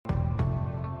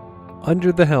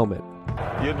Under the Helmet.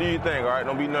 You do your thing, all right?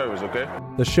 Don't be nervous, okay?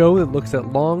 The show that looks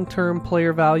at long-term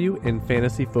player value in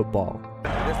fantasy football.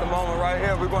 It's the moment right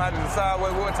here. We're going to have to decide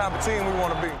what type of team we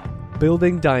want to be.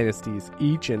 Building dynasties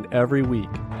each and every week.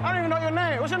 I don't even know your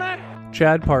name. What's your name?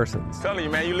 Chad Parsons. Telling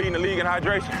you, man, you leading the league in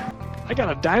hydration. I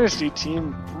got a Dynasty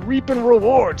team reaping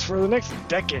rewards for the next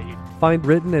decade. Find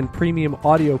written and premium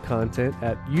audio content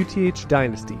at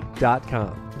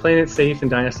uthdynasty.com. Playing it safe in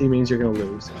Dynasty means you're going to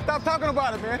lose. Stop talking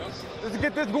about it, man. Let's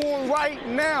get this going right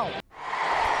now.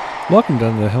 Welcome to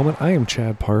Under the Helmet. I am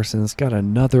Chad Parsons. Got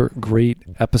another great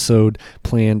episode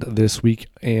planned this week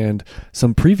and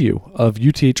some preview of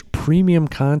UTH premium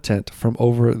content from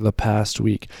over the past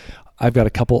week. I've got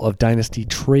a couple of Dynasty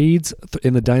trades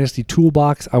in the Dynasty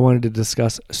toolbox. I wanted to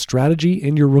discuss strategy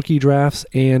in your rookie drafts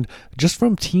and just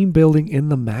from team building in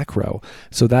the macro.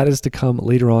 So that is to come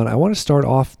later on. I want to start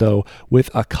off, though,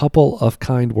 with a couple of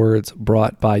kind words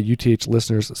brought by UTH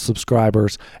listeners,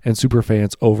 subscribers, and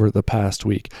superfans over the past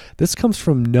week. This comes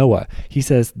from Noah. He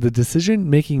says, the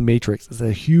decision-making matrix is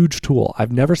a huge tool.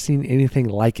 I've never seen anything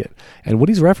like it. And what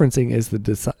he's referencing is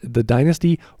the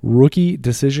Dynasty rookie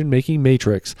decision-making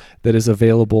matrix that is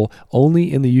available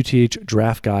only in the UTH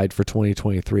draft guide for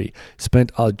 2023.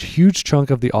 Spent a huge chunk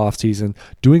of the offseason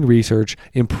doing research,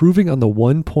 improving on the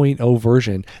 1.0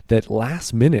 version that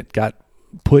last minute got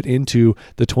put into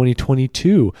the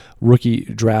 2022 rookie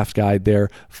draft guide there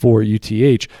for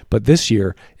UTH. But this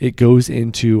year, it goes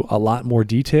into a lot more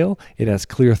detail. It has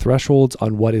clear thresholds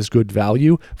on what is good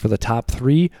value for the top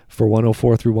three for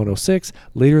 104 through 106,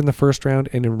 later in the first round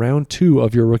and in round 2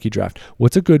 of your rookie draft.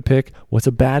 What's a good pick? What's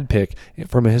a bad pick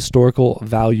from a historical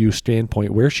value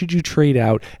standpoint? Where should you trade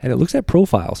out? And it looks at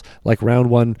profiles, like round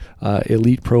 1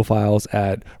 elite profiles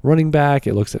at running back.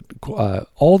 It looks at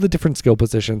all the different skill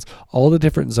positions, all the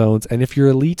different zones, and if you're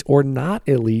elite or not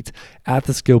elite at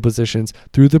the skill positions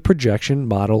through the projection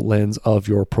model lens of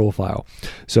your profile.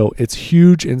 So it's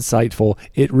huge, insightful.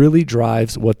 It really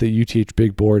drives what the UTH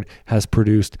Big Board has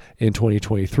produced in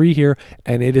 2023 here,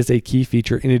 and it is a key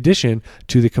feature in addition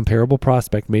to the comparable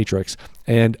prospect matrix.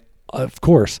 And of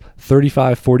course,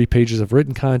 35, 40 pages of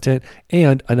written content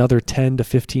and another 10 to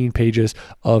 15 pages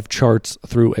of charts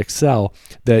through Excel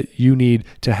that you need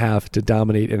to have to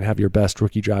dominate and have your best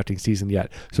rookie drafting season yet.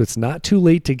 So it's not too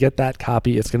late to get that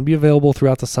copy. It's going to be available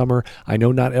throughout the summer. I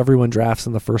know not everyone drafts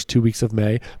in the first 2 weeks of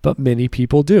May, but many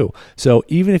people do. So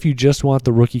even if you just want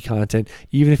the rookie content,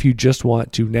 even if you just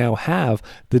want to now have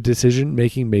the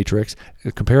decision-making matrix,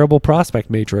 the comparable prospect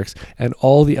matrix, and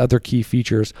all the other key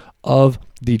features of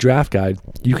the draft guide,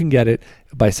 you can get it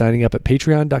by signing up at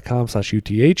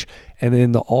patreon.com/UTH. And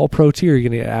in the all pro tier, you're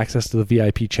going to get access to the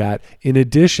VIP chat in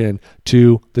addition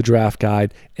to the draft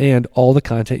guide and all the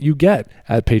content you get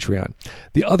at Patreon.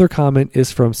 The other comment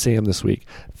is from Sam this week.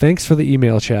 Thanks for the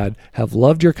email, Chad. Have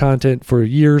loved your content for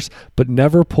years, but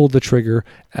never pulled the trigger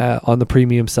on the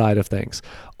premium side of things.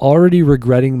 Already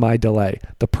regretting my delay.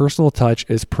 The personal touch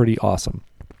is pretty awesome.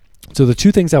 So the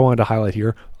two things I wanted to highlight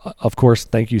here, of course,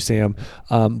 thank you, Sam.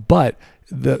 But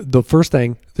the first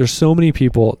thing, there's so many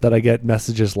people that I get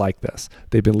messages like this.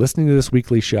 They've been listening to this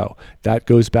weekly show. That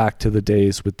goes back to the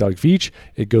days with Doug Veach.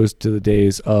 It goes to the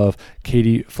days of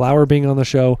Katie Flower being on the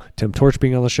show, Tim Torch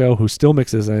being on the show, who still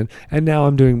mixes in. And now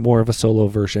I'm doing more of a solo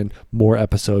version, more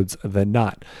episodes than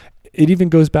not. It even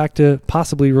goes back to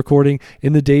possibly recording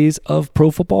in the days of Pro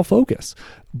Football Focus.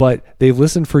 But they've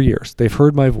listened for years. They've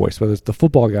heard my voice, whether it's the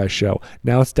Football Guys show,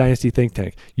 now it's Dynasty Think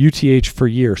Tank, UTH for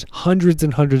years, hundreds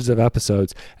and hundreds of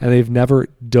episodes, and they've never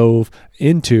dove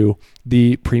into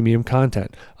the premium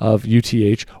content of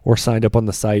UTH or signed up on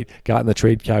the site, gotten the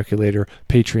trade calculator,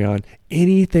 Patreon,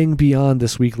 anything beyond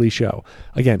this weekly show.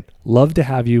 Again, love to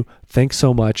have you. Thanks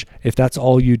so much. If that's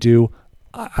all you do,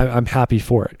 I'm happy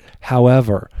for it.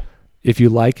 However, if you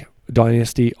like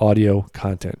Dynasty audio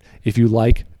content, if you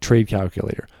like Trade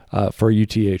Calculator for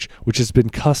UTH, which has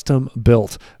been custom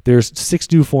built, there's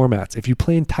 6 new formats. If you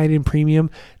play in tight end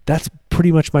premium, that's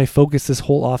pretty much my focus this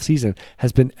whole offseason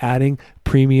has been adding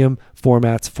premium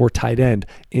formats for tight end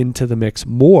into the mix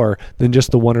more than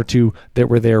just the 1 or 2 that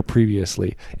were there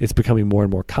previously. It's becoming more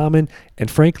and more common,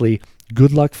 and frankly,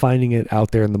 good luck finding it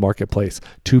out there in the marketplace.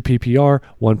 2 PPR,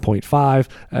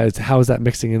 1.5. How is that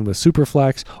mixing in with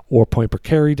Superflex or point per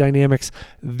carry dynamics?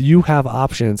 You have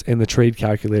options in the trade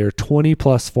calculator, 20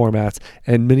 plus formats,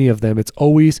 and many of them, it's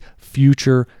always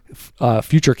future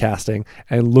casting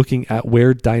and looking at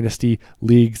where dynasty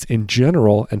leagues in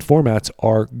general and formats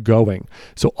are going.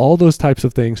 So all those types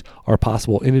of things are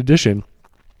possible. In addition,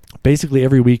 Basically,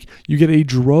 every week you get a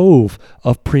drove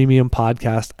of premium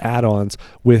podcast add-ons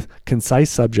with concise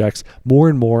subjects. More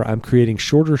and more, I'm creating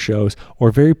shorter shows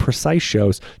or very precise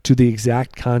shows to the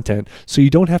exact content, so you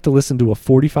don't have to listen to a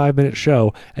 45-minute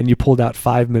show and you pulled out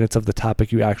 5 minutes of the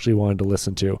topic you actually wanted to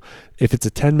listen to. If it's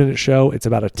a 10-minute show, it's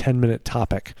about a 10-minute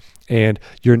topic, and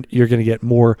you're going to get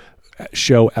more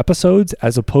show episodes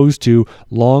as opposed to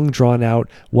long drawn out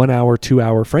 1 hour, 2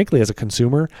 hour. Frankly, as a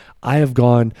consumer, I have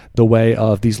gone the way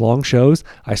of these long shows.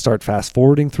 I start fast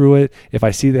forwarding through it. If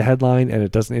I see the headline and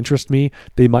it doesn't interest me,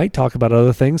 they might talk about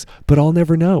other things, but I'll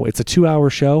never know. It's a 2-hour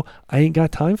show. I ain't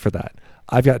got time for that.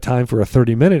 I've got time for a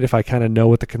 30-minute if I kind of know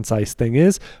what the concise thing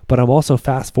is, but I'm also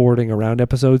fast forwarding around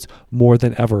episodes more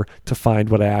than ever to find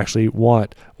what I actually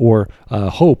want or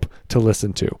hope to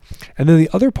listen to. And then the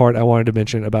other part I wanted to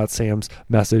mention about Sam's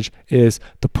message is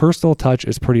the personal touch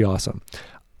is pretty awesome.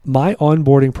 My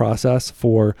onboarding process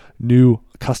for new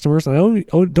customers, and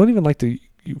I don't even like to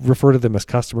refer to them as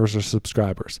customers or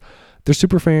subscribers. They're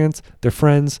super fans, they're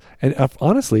friends, and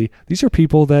honestly, these are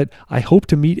people that I hope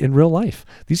to meet in real life.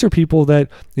 These are people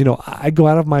that, I go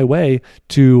out of my way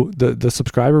to the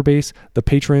subscriber base, the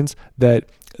patrons, that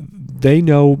they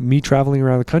know me traveling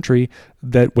around the country,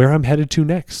 that where I'm headed to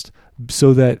next,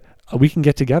 so that we can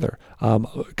get together.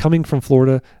 Coming from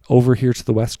Florida over here to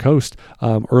the West Coast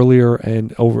earlier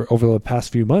and over the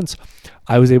past few months,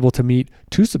 I was able to meet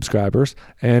 2 subscribers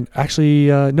and actually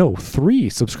 3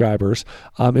 subscribers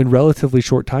in relatively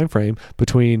short time frame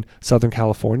between Southern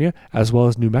California as well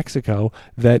as New Mexico.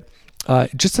 That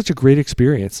just such a great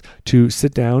experience to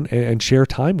sit down and share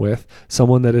time with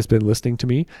someone that has been listening to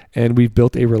me, and we've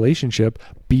built a relationship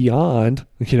beyond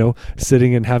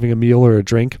sitting and having a meal or a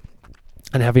drink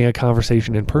and having a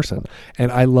conversation in person.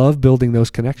 And I love building those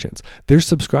connections. There's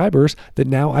subscribers that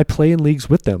now I play in leagues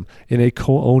with them in a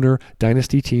co-owner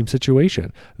Dynasty team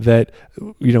situation that,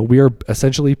 we are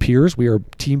essentially peers. We are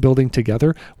team building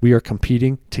together. We are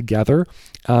competing together.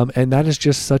 And that is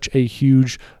just such a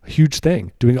huge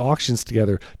thing. Doing auctions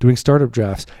together, doing startup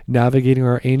drafts, navigating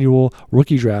our annual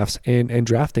rookie drafts and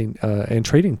drafting and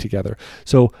trading together.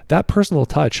 So that personal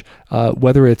touch,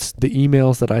 whether it's the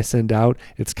emails that I send out,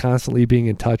 it's constantly being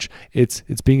in touch, it's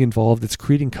being involved, it's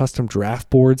creating custom draft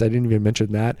boards. I didn't even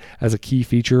mention that as a key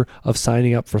feature of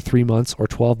signing up for 3 months or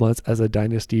 12 months as a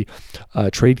Dynasty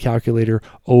trade calculator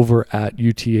over at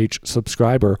UTH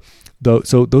subscriber.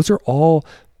 So those are all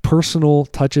personal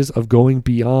touches of going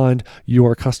beyond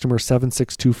your customer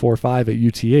 76245 at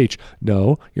UTH.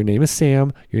 No, your name is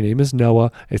Sam. Your name is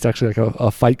Noah. It's actually like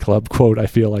a Fight Club quote. I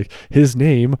feel like his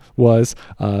name was.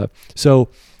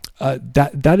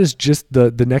 That is just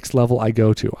the next level I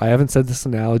go to. I haven't said this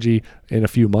analogy in a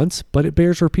few months, but it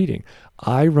bears repeating.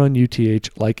 I run UTH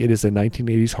like it is a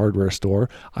 1980s hardware store.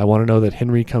 I want to know that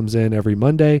Henry comes in every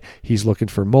Monday. He's looking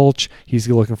for mulch. He's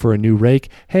looking for a new rake.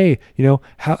 Hey,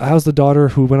 how's the daughter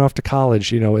who went off to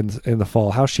college, in the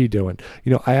fall? How's she doing?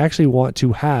 I actually want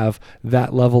to have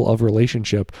that level of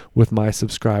relationship with my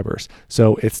subscribers.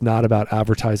 So it's not about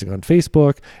advertising on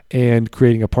Facebook and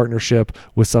creating a partnership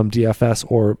with some DFS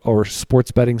or sports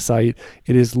betting site.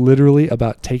 It is literally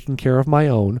about taking care of my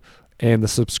own and the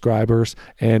subscribers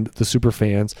and the super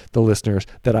fans, the listeners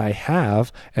that I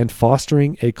have, and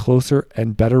fostering a closer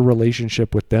and better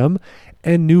relationship with them.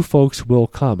 And new folks will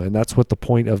come. And that's what the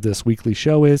point of this weekly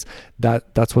show is.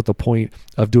 That's what the point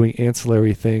of doing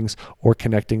ancillary things or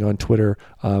connecting on Twitter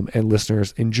and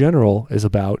listeners in general is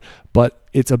about. But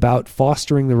it's about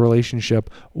fostering the relationship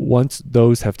once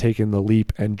those have taken the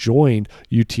leap and joined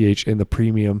UTH in the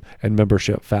premium and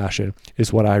membership fashion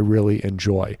is what I really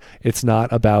enjoy. It's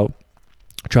not about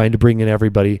trying to bring in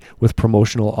everybody with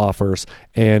promotional offers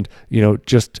and,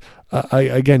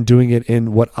 again, doing it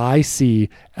in what I see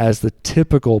as the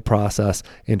typical process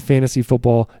in fantasy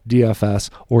football, DFS,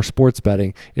 or sports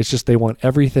betting. It's just they want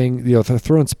everything, they're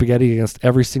throwing spaghetti against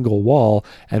every single wall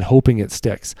and hoping it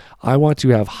sticks. I want to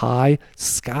have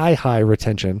sky high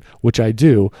retention, which I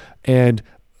do, and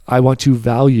I want to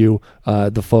value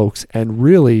the folks and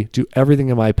really do everything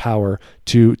in my power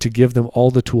to give them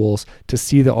all the tools to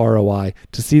see the ROI,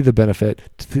 to see the benefit,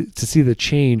 to see the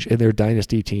change in their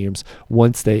dynasty teams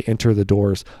once they enter the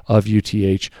doors of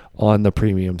UTH on the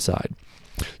premium side.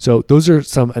 So those are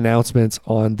some announcements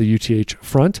on the UTH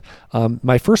front.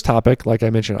 My first topic, like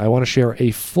I mentioned, I want to share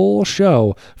a full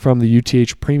show from the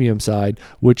UTH premium side,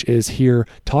 which is here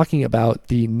talking about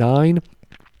the 9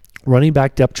 running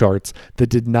back depth charts that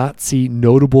did not see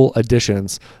notable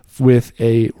additions with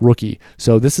a rookie.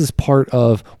 So this is part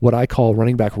of what I call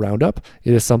running back roundup.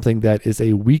 It is something that is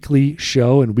a weekly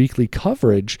show and weekly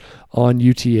coverage on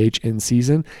UTH in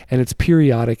season, and it's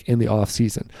periodic in the off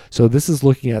season. So this is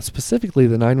looking at specifically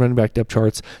the 9 running back depth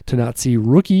charts to not see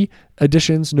rookie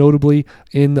additions notably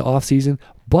in the off season,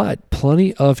 but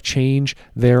plenty of change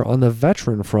there on the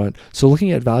veteran front. So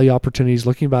looking at value opportunities,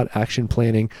 looking about action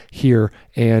planning here,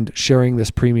 and sharing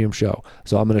this premium show.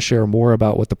 So I'm going to share more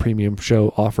about what the premium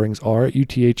show offerings are at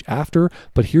UTH after,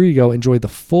 but here you go. Enjoy the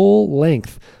full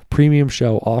length premium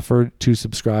show offered to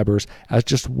subscribers as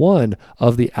just one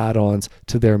of the add-ons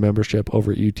to their membership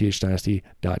over at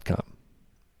uthdynasty.com.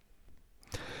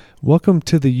 Welcome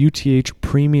to the UTH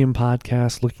Premium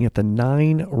Podcast, looking at the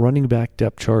 9 running back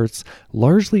depth charts,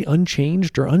 largely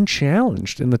unchanged or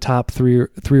unchallenged in the top three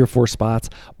or four spots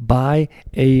by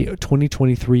a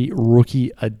 2023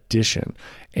 rookie edition.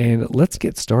 And let's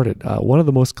get started. One of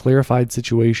the most clarified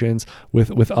situations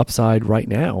with upside right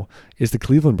now is the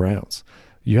Cleveland Browns.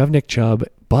 You have Nick Chubb,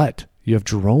 but you have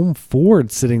Jerome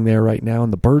Ford sitting there right now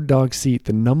in the bird dog seat,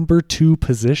 the number 2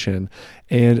 position,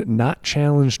 and not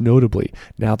challenged notably.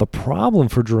 Now, the problem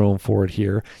for Jerome Ford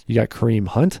here, you got Kareem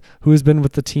Hunt, who has been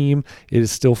with the team. It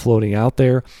is still floating out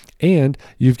there. And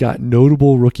you've got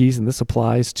notable rookies, and this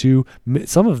applies to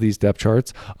some of these depth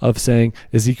charts, of saying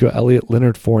Ezekiel Elliott,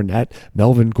 Leonard Fournette,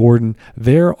 Melvin Gordon.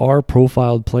 There are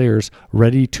profiled players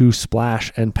ready to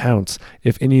splash and pounce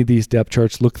if any of these depth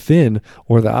charts look thin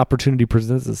or the opportunity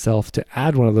presents itself to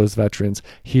add one of those veterans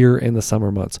here in the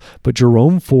summer months. But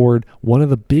Jerome Ford, one of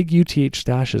the big UTH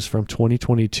stashes from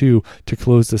 2022 to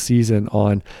close the season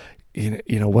on,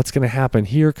 what's going to happen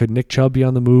here? Could Nick Chubb be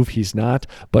on the move? He's not,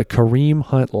 but Kareem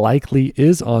Hunt likely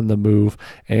is on the move.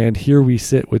 And here we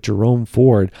sit with Jerome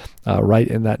Ford right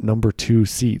in that number 2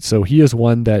 seat. So he is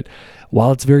one that,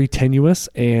 while it's very tenuous,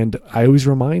 and I always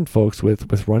remind folks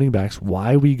with running backs,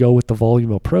 why we go with the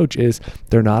volume approach is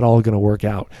they're not all going to work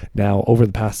out. Now, over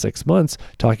the past 6 months,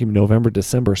 talking November,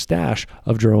 December stash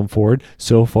of Jerome Ford,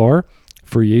 so far,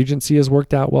 free agency has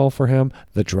worked out well for him.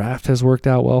 The draft has worked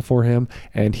out well for him,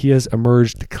 and he has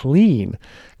emerged clean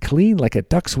like a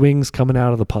duck's wings coming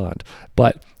out of the pond.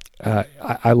 But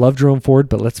I love Jerome Ford,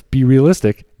 but let's be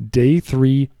realistic. Day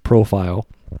 3 profile,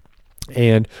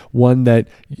 and one that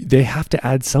they have to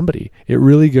add somebody. It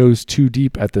really goes too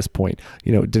deep at this point.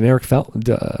 Demetric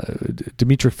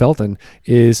Felton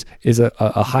is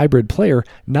a hybrid player,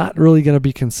 not really going to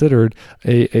be considered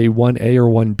a 1A or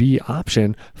 1B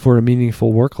option for a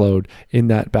meaningful workload in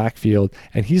that backfield,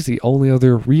 and he's the only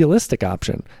other realistic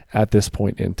option at this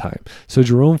point in time. So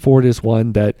Jerome Ford is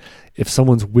one that, if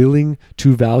someone's willing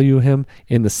to value him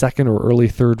in the 2nd or early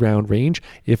 3rd round range,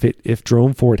 if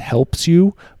Jerome Ford helps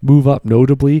you move up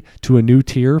notably to a new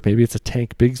tier, maybe it's a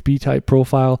Tank Bigsby type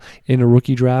profile in a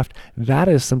rookie draft, that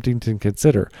is something to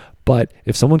consider. But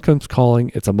if someone comes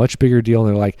calling, it's a much bigger deal, and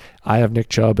they're like, I have Nick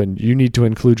Chubb and you need to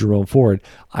include Jerome Ford,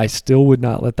 I still would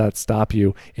not let that stop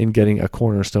you in getting a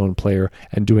cornerstone player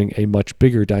and doing a much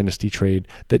bigger dynasty trade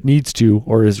that needs to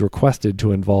or is requested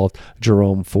to involve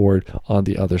Jerome Ford on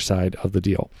the other side of the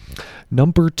deal.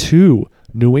 Number 2,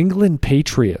 New England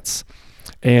Patriots.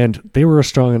 And they were a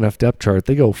strong enough depth chart.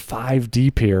 They go 5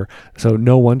 deep here, so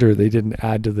no wonder they didn't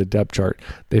add to the depth chart.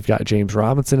 They've got James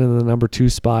Robinson in the number 2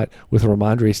 spot with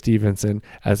Ramondre Stevenson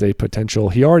as a potential.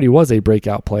 He already was a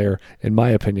breakout player, in my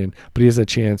opinion, but he has a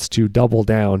chance to double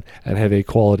down and have a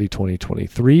quality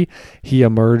 2023. He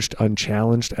emerged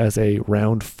unchallenged as a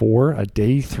round 4, a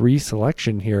day 3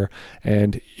 selection here,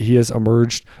 and he has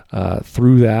emerged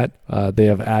through that. They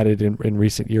have added in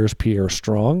recent years Pierre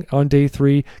Strong on day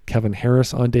 3, Kevin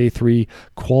Harris on day 3,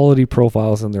 quality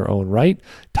profiles in their own right.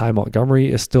 Ty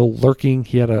Montgomery is still lurking.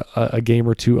 He had a game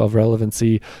or two of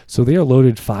relevancy. So they are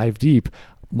loaded 5 deep.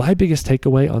 My biggest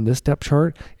takeaway on this depth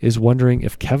chart is wondering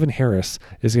if Kevin Harris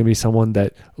is going to be someone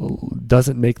that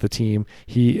doesn't make the team.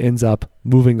 He ends up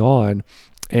moving on,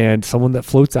 and someone that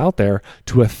floats out there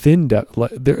to a thin depth.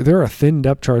 There are thin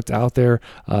depth charts out there.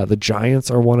 The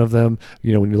Giants are one of them.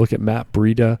 When you look at Matt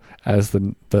Breida as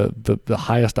the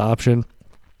highest option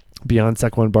beyond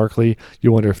Saquon Barkley,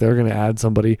 you wonder if they're going to add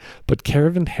somebody. But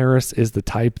Kevin Harris is the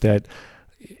type that,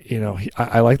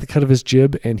 I like the cut of his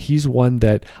jib, and he's one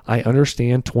that I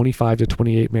understand 25 to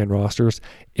 28 man rosters.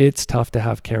 It's tough to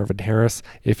have Kevin Harris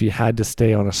if you had to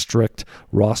stay on a strict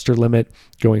roster limit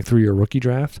going through your rookie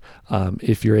draft.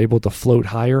 If you're able to float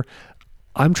higher,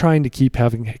 I'm trying to keep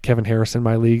having Kevin Harris in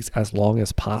my leagues as long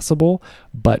as possible,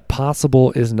 but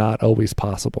possible is not always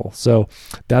possible. So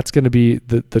that's going to be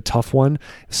the tough one.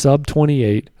 Sub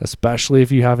 28, especially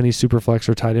if you have any Superflex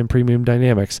or tight end premium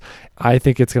dynamics, I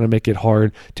think it's going to make it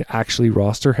hard to actually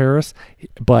roster Harris.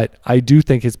 But I do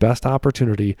think his best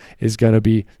opportunity is going to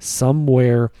be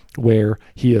somewhere where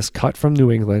he is cut from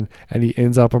New England and he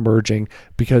ends up emerging,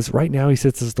 because right now he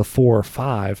sits as the 4 or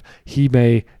 5. He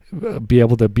may be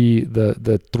able to be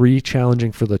the 3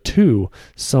 challenging for the 2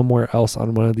 somewhere else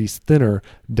on one of these thinner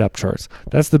depth charts.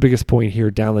 That's the biggest point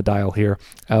here down the dial here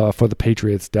for the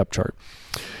Patriots depth chart.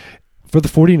 For the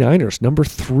 49ers, number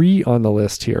 3 on the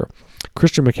list here,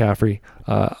 Christian McCaffrey,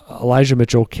 Elijah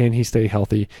Mitchell, can he stay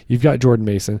healthy? You've got Jordan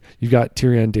Mason, you've got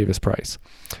Tyrion Davis-Price.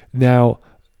 Now,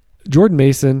 Jordan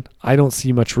Mason, I don't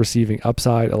see much receiving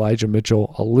upside. Elijah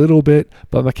Mitchell, a little bit,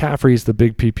 but McCaffrey is the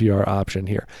big PPR option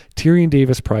here. Tyrion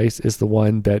Davis-Price is the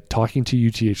one that, talking to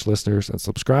UTH listeners and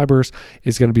subscribers,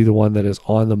 is going to be the one that is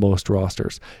on the most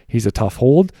rosters. He's a tough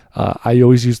hold. I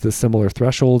always use the similar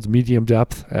thresholds, medium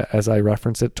depth, as I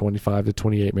reference it, 25 to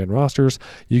 28-man rosters.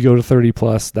 You go to 30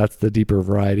 plus, that's the deeper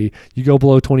variety. You go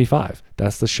below 25,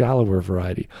 that's the shallower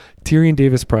variety. Tyrion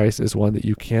Davis-Price is one that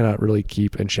you cannot really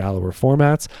keep in shallower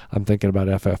formats. I'm thinking about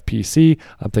FFPC.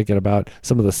 I'm thinking about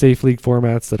some of the safe league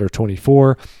formats that are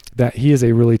 24, that he is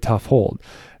a really tough hold.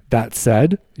 That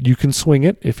said, you can swing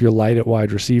it if you're light at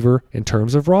wide receiver in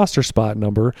terms of roster spot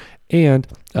number, and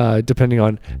depending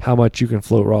on how much you can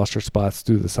float roster spots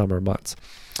through the summer months.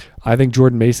 I think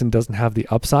Jordan Mason doesn't have the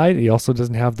upside. He also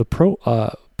doesn't have the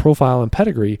profile and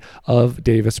pedigree of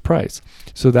Davis-Price.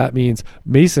 So that means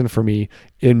Mason, for me,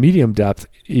 in medium depth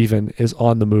even, is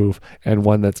on the move and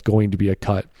one that's going to be a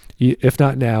cut, if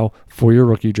not now, for your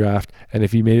rookie draft. And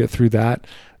if he made it through that,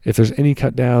 if there's any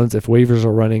cut downs, if waivers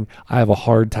are running, I have a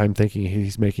hard time thinking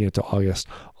he's making it to August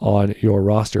on your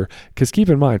roster. Because keep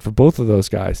in mind, for both of those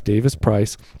guys,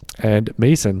 Davis-Price and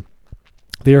Mason,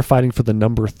 they are fighting for the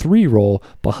number 3 role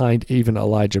behind even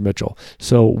Elijah Mitchell.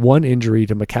 So one injury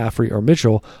to McCaffrey or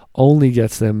Mitchell only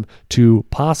gets them to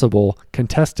possible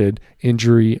contested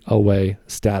injury away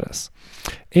status.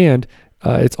 And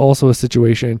it's also a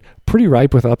situation pretty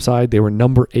ripe with upside. They were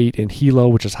number 8 in HELO,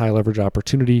 which is high leverage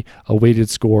opportunity, a weighted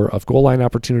score of goal line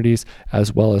opportunities,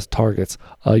 as well as targets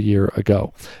a year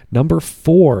ago. Number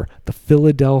 4, the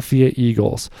Philadelphia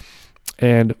Eagles.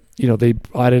 And, they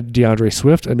added DeAndre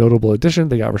Swift, a notable addition.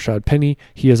 They got Rashad Penny.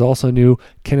 He is also new.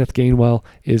 Kenneth Gainwell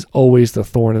is always the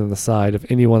thorn in the side of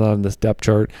anyone on this depth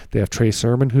chart. They have Trey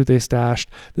Sermon, who they stashed.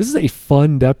 This is a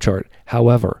fun depth chart.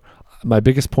 However, my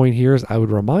biggest point here is I would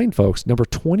remind folks, number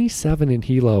 27 in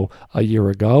HELO a year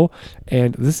ago,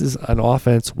 and this is an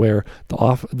offense where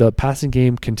the passing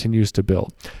game continues to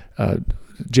build.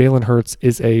 Jalen Hurts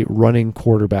is a running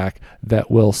quarterback that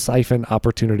will siphon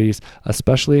opportunities,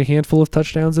 especially a handful of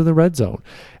touchdowns in the red zone.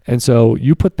 And so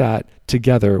you put that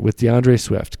together with DeAndre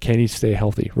Swift. Can he stay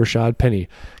healthy? Rashad Penny.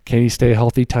 Can he stay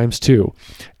healthy ×2?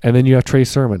 And then you have Trey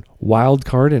Sermon, wild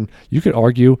card, and you could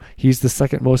argue he's the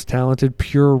second most talented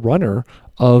pure runner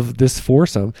of this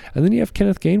foursome. And then you have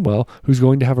Kenneth Gainwell, who's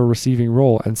going to have a receiving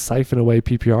role and siphon away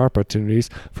PPR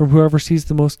opportunities from whoever sees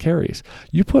the most carries.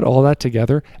 You put all that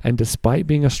together, and despite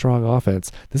being a strong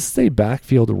offense, this is a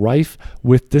backfield rife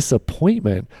with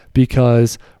disappointment,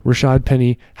 because Rashad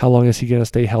Penny, how long is he going to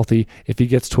stay healthy? If he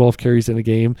gets 12 carries in a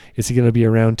game, is he going to be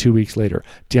around 2 weeks later?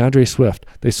 DeAndre Swift,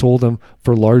 they sold him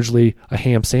for largely a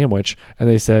ham sandwich, and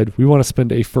they said, we want to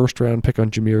spend a first-round pick on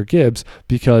Jahmyr Gibbs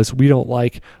because we don't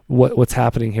like what's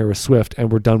happening here with Swift,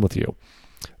 and we're done with you.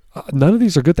 None of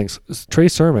these are good things. Trey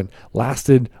Sermon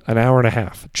lasted an hour and a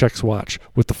half, checks watch,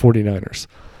 with the 49ers.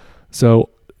 So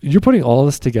you're putting all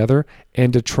this together,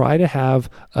 and to try to have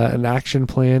an action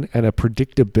plan and a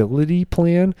predictability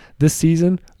plan this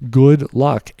season, good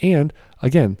luck. And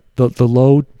again, the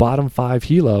low bottom 5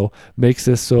 HELO makes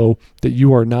this so that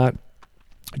you are not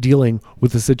dealing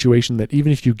with a situation that even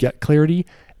if you get clarity,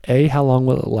 A, how long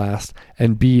will it last?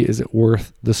 And B, is it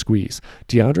worth the squeeze?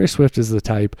 DeAndre Swift is the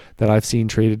type that I've seen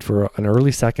traded for an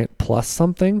early second plus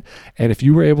something. And if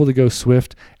you were able to go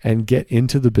Swift and get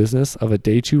into the business of a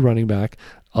day 2 running back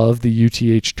of the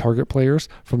UTH target players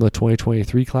from the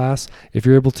 2023 class, if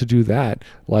you're able to do that,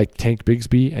 like Tank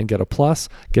Bigsby, and get a plus,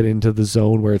 get into the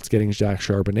zone where it's getting Jacques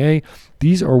Charbonnet,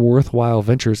 these are worthwhile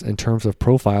ventures in terms of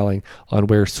profiling on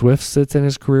where Swift sits in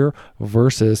his career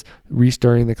versus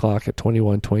restarting the clock at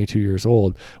 21, 22 years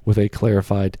old with a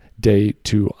clarified day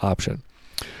 2 option.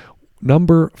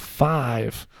 Number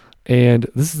 5, and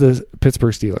this is the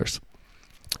Pittsburgh Steelers.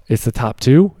 It's the top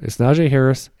two. It's Najee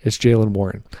Harris. It's Jaylen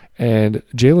Warren. And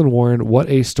Jaylen Warren, what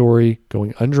a story,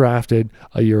 going undrafted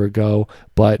a year ago,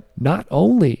 but not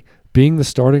only being the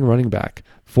starting running back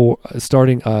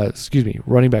running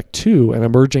back 2 and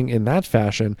emerging in that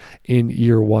fashion in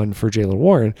year 1 for Jaylen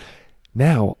Warren.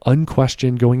 Now,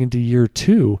 unquestioned going into year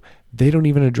 2, they don't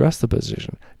even address the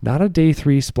position. Not a day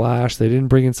 3 splash. They didn't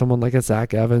bring in someone like a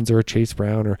Zach Evans or a Chase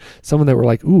Brown or someone that were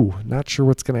like, ooh, not sure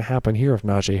what's going to happen here if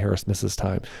Najee Harris misses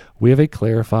time. We have a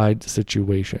clarified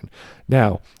situation.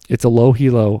 Now, it's a low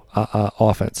helo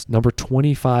offense. Number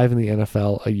 25 in the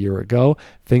NFL a year ago.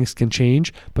 Things can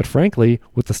change, but frankly,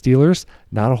 with the Steelers,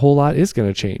 not a whole lot is going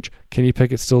to change. Kenny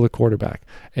Pickett's still the quarterback,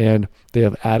 and they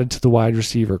have added to the wide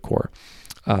receiver core.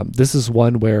 This is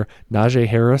one where Najee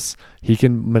Harris, he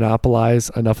can monopolize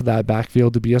enough of that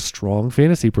backfield to be a strong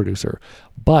fantasy producer.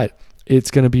 But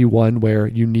it's going to be one where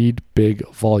you need big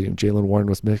volume. Jaylen Warren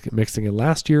was mixing in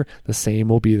last year. The same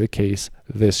will be the case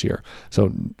this year.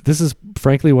 So this is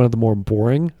frankly one of the more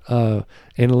boring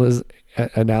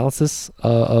analysis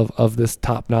of this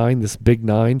top 9, this big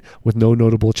 9 with no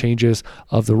notable changes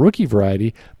of the rookie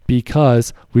variety,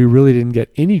 because we really didn't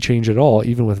get any change at all,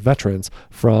 even with veterans,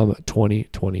 from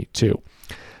 2022.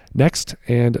 Next,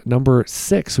 and number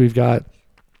 6, we've got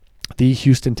the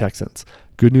Houston Texans.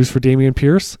 Good news for Dameon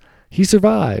Pierce. He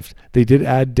survived. They did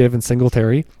add Devin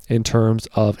Singletary in terms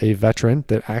of a veteran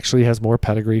that actually has more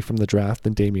pedigree from the draft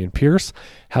than Dameon Pierce.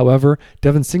 However,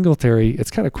 Devin Singletary, it's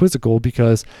kind of quizzical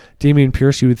because Dameon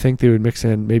Pierce, you would think they would mix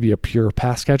in maybe a pure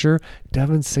pass catcher.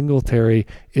 Devin Singletary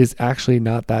is actually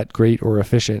not that great or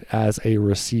efficient as a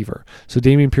receiver. So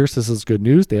Dameon Pierce, this is good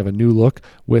news. They have a new look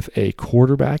with a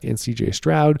quarterback in CJ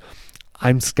Stroud.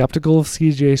 I'm skeptical of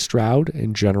CJ Stroud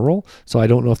in general, so I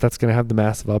don't know if that's going to have the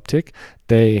massive uptick.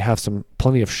 They have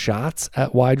plenty of shots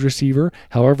at wide receiver.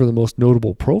 However, the most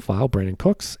notable profile, Brandon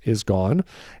Cooks, is gone,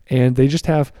 and they just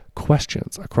have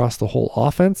questions across the whole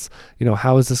offense.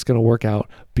 How is this going to work out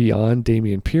beyond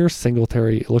Dameon Pierce?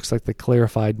 Singletary looks like the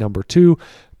clarified number 2.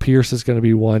 Pierce is going to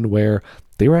be one where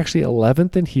they were actually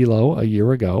 11th in Helo a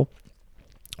year ago.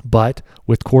 But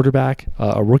with quarterback,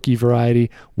 a rookie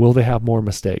variety, will they have more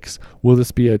mistakes? Will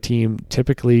this be a team,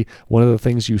 typically one of the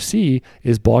things you see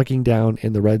is bogging down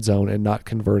in the red zone and not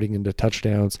converting into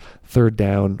touchdowns, third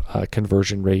down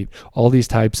conversion rate, all these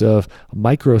types of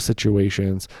micro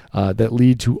situations that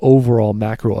lead to overall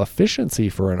macro efficiency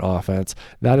for an offense.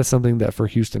 That is something that for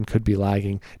Houston could be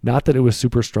lagging. Not that it was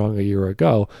super strong a year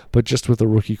ago, but just with a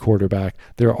rookie quarterback,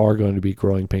 there are going to be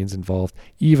growing pains involved,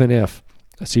 even if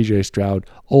CJ Stroud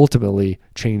ultimately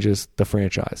changes the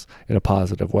franchise in a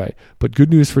positive way. But good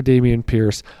news for Dameon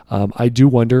Pierce. I do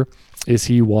wonder, is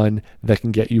he one that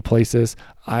can get you places?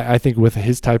 I think with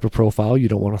his type of profile, you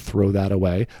don't want to throw that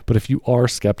away. But if you are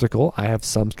skeptical, I have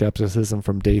some skepticism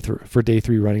from day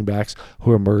 3 running backs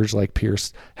who emerge like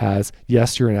Pierce has.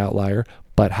 Yes, you're an outlier,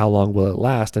 but how long will it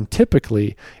last? And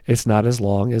typically, it's not as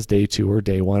long as day 2 or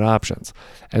day 1 options.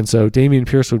 And so Dameon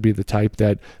Pierce would be the type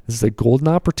that this is a golden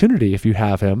opportunity if you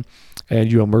have him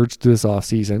and you emerged this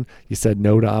offseason, you said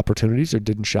no to opportunities or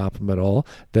didn't shop him at all,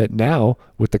 that now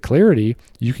with the clarity,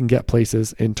 you can get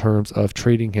places in terms of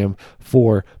trading him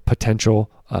for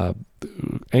potential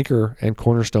anchor and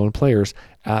cornerstone players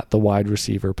at the wide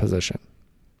receiver position.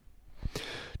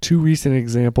 2 recent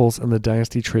examples in the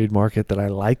Dynasty trade market that I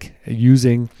like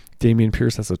using Dameon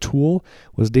Pierce as a tool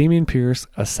was Dameon Pierce,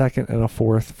 a 2nd and a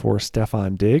 4th for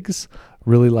Stephon Diggs.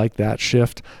 Really like that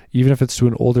shift. Even if it's to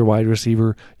an older wide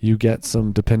receiver, you get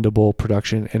some dependable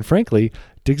production. And frankly,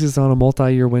 Diggs is on a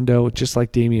multi-year window, just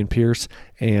like Dameon Pierce,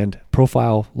 and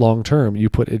profile long-term, you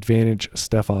put advantage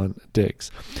Stephon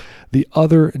Diggs. The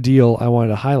other deal I wanted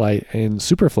to highlight in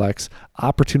Superflex,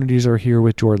 opportunities are here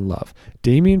with Jordan Love.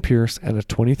 Dameon Pierce and a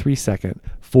 23 second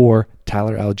for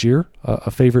Tyler Algier,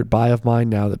 a favorite buy of mine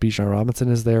now that Bijan Robinson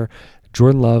is there.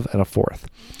 Jordan Love and a 4th.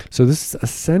 So this is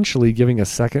essentially giving a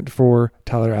 2nd for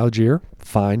Tyler Algier,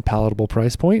 fine, palatable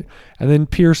price point, and then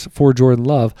Pierce for Jordan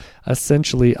Love,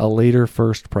 essentially a later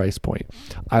 1st price point.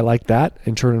 I like that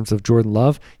in terms of Jordan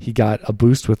Love. He got a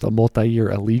boost with a multi-year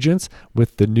allegiance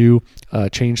with the new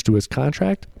change to his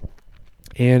contract.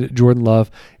 And Jordan Love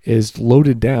is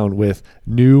loaded down with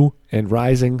new and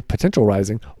potential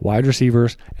rising wide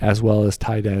receivers as well as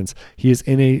tight ends. He is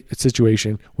in a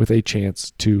situation with a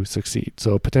chance to succeed.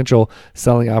 So a potential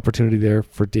selling opportunity there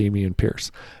for Dameon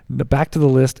Pierce. Back to the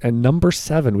list, and number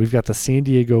 7, we've got the San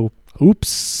Diego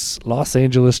Oops, Los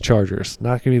Angeles Chargers.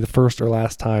 Not going to be the first or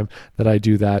last time that I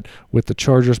do that with the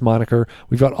Chargers moniker.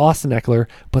 We've got Austin Eckler,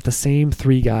 but the same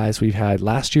three guys we've had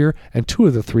last year, and two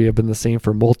of the three have been the same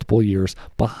for multiple years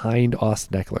behind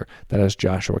Austin Eckler. That is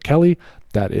Joshua Kelly,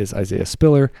 that is Isaiah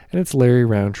Spiller, and it's Larry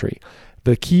Roundtree.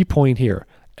 The key point here,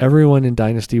 everyone in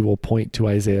Dynasty will point to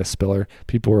Isaiah Spiller.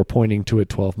 People were pointing to it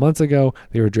 12 months ago.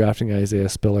 They were drafting Isaiah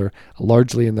Spiller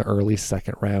largely in the early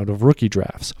second round of rookie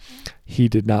drafts. He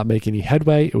did not make any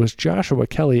headway. It was Joshua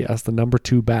Kelly as the number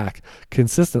 2 back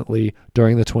consistently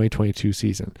during the 2022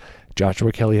 season.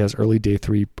 Joshua Kelly has early day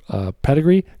 3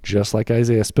 pedigree, just like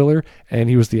Isaiah Spiller, and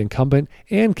he was the incumbent.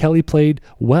 And Kelly played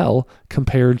well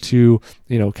compared to,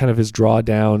 kind of his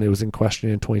drawdown. It was in question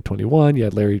in 2021. You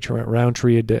had Larry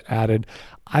Roundtree added.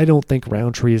 I don't think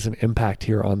Roundtree is an impact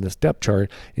here on this depth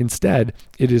chart. Instead,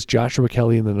 it is Joshua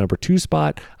Kelly in the number 2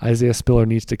 spot. Isaiah Spiller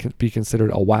needs to be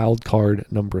considered a wild card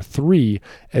number 3.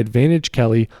 Advantage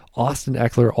Kelly. Austin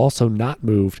Eckler also not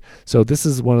moved. So this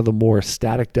is one of the more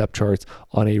static depth charts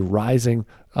on a rising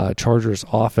Chargers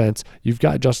offense. You've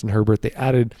got Justin Herbert. They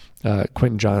added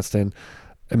Quentin Johnston.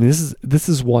 I mean, this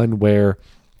is one where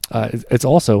it's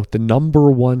also the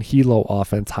number 1 Hilo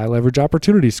offense high leverage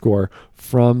opportunity score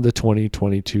from the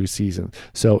 2022 season.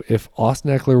 So if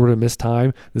Austin Eckler were to miss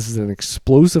time, this is an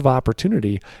explosive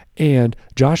opportunity. And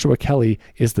Joshua Kelly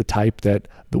is the type that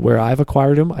where I've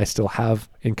acquired him, I still have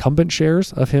incumbent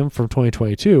shares of him from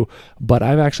 2022, but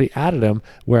I've actually added him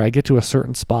where I get to a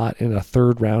certain spot in a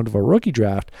third round of a rookie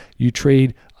draft. You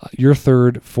trade your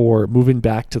third for moving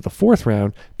back to the 4th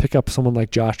round, pick up someone like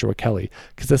Joshua Kelly.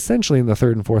 Because essentially in the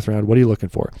 3rd and 4th round, what are you looking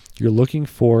for? You're looking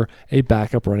for a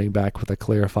backup running back with a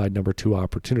clarified number 2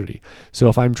 opportunity. So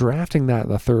if I'm drafting that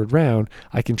in the 3rd round,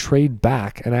 I can trade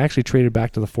back, and I actually traded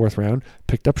back to the 4th round,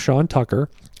 picked up Sean Tucker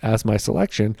as my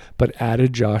selection, but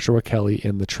added Joshua Kelly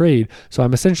in the trade. So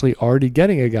I'm essentially already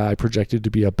getting a guy projected to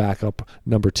be a backup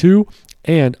number 2,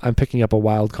 and I'm picking up a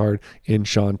wild card in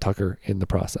Sean Tucker in the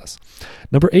process.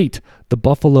 Number 8, the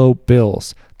Buffalo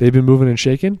Bills. They've been moving and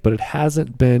shaking, but it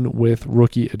hasn't been with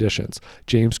rookie additions.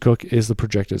 James Cook is the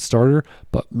projected starter,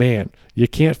 but man, you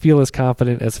can't feel as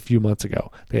confident as a few months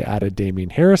ago. They added Damian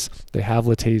Harris. They have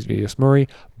Latavius Murray.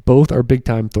 Both are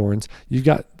big-time thorns. You've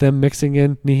got them mixing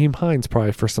in Nyheim Hines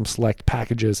probably for some select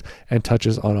packages and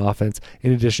touches on offense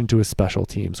in addition to his special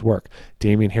teams work.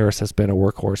 Damian Harris has been a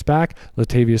workhorse back.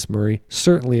 Latavius Murray,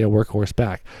 certainly a workhorse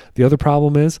back. The other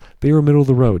problem is they were middle of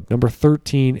the road, number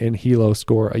 13 in Hilo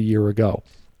score a year ago.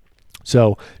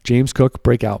 So James Cook,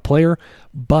 breakout player,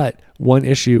 but one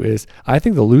issue is I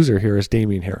think the loser here is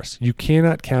Damian Harris. You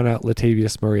cannot count out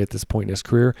Latavius Murray at this point in his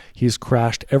career. He's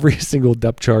crashed every single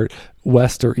depth chart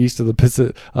west or east of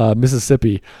the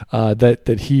Mississippi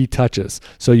that he touches.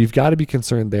 So you've got to be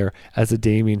concerned there as a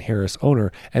Damian Harris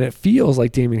owner. And it feels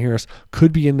like Damian Harris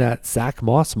could be in that Zach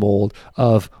Moss mold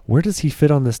of where does he fit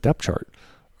on this depth chart?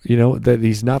 That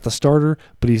he's not the starter,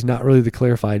 but he's not really the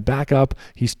clarified backup.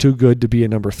 He's too good to be a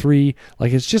number 3.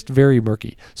 Like, it's just very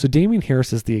murky. So Damian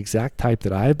Harris is the exact type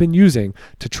that I have been using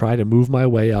to try to move my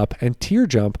way up and tier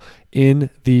jump in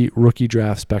the rookie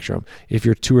draft spectrum. If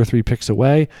you're 2 or 3 picks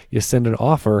away, you send an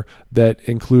offer that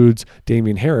includes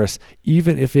Damian Harris,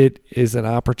 even if it is an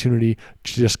opportunity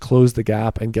to just close the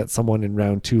gap and get someone in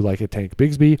round 2 like a Tank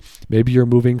Bigsby. Maybe you're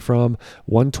moving from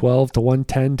 112 to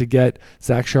 110 to get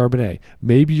Zach Charbonnet.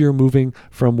 Maybe you're moving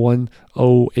from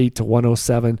 108 to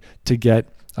 107 to get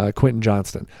Quentin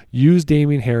Johnston. Use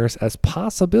Damian Harris as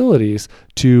possibilities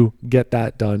to get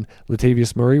that done.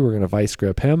 Latavius Murray, we're going to vice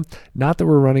grip him. Not that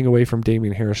we're running away from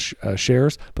Damian Harris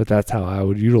shares, but that's how I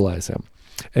would utilize him.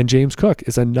 And James Cook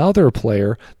is another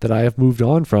player that I have moved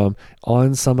on from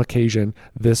on some occasion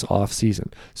this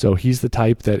offseason. So he's the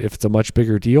type that if it's a much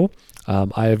bigger deal,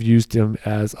 I have used him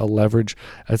as a leverage,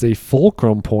 as a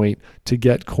fulcrum point to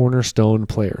get cornerstone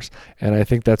players. And I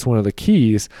think that's one of the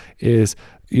keys is,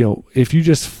 if you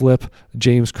just flip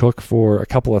James Cook for a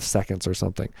couple of seconds or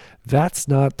something, that's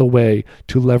not the way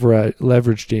to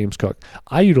leverage James Cook.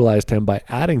 I utilized him by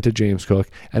adding to James Cook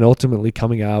and ultimately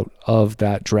coming out of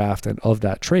that draft and of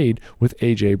that trade with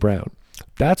A.J. Brown.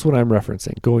 That's what I'm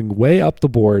referencing. Going way up the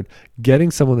board,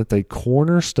 getting someone that's a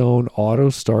cornerstone auto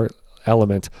start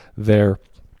element there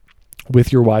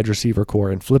with your wide receiver core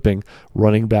and flipping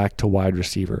running back to wide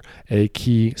receiver, a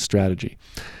key strategy.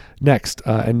 Next,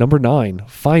 at number 9,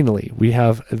 finally, we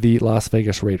have the Las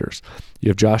Vegas Raiders. You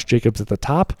have Josh Jacobs at the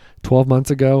top. 12 months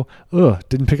ago,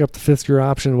 didn't pick up the 5th-year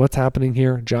option. What's happening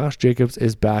here? Josh Jacobs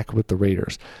is back with the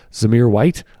Raiders. Zamir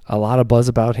White, a lot of buzz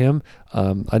about him.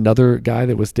 Another guy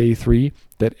that was day 3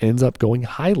 that ends up going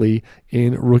highly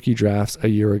in rookie drafts a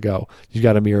year ago. You've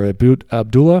got Amir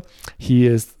Abdullah. He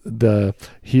is the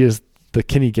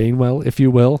Kenny Gainwell, if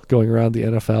you will, going around the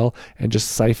NFL and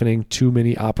just siphoning too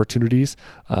many opportunities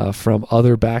from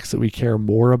other backs that we care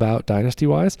more about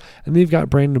dynasty-wise. And then you've got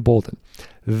Brandon Bolden.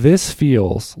 This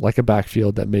feels like a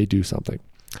backfield that may do something.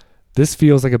 This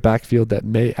feels like a backfield that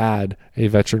may add a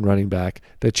veteran running back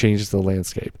that changes the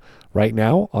landscape. Right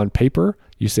now, on paper,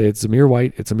 you say it's Zamir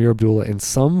White, it's Amir Abdullah in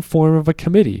some form of a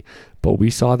committee, but we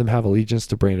saw them have allegiance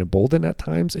to Brandon Bolden at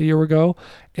times a year ago,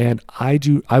 and I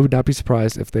would not be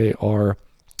surprised if they are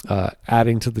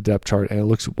adding to the depth chart, and it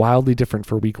looks wildly different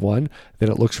for week 1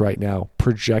 than it looks right now,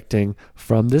 projecting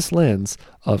from this lens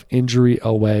of injury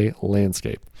away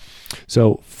landscape.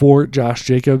 So for Josh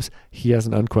Jacobs, he has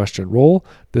an unquestioned role.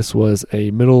 This was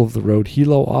a middle-of-the-road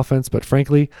helo offense, but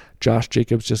frankly, Josh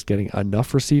Jacobs just getting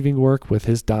enough receiving work with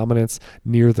his dominance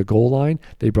near the goal line.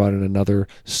 They brought in another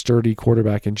sturdy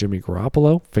quarterback in Jimmy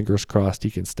Garoppolo. Fingers crossed he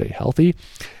can stay healthy.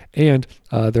 And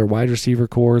their wide receiver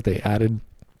core, they added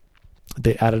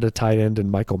a tight end in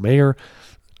Michael Mayer.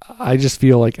 I just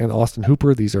feel like, and Austin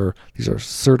Hooper, these are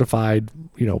certified,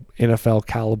 NFL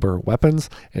caliber weapons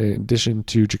in addition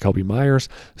to Jacoby Myers.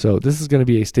 So this is going to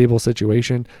be a stable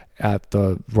situation at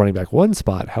the running back 1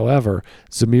 spot. However,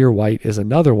 Zamir White is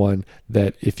another one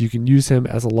that if you can use him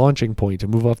as a launching point to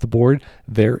move off the board,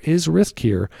 there is risk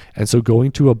here. And so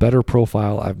going to a better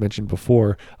profile, I've mentioned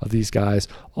before, of these guys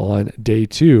on day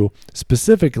 2,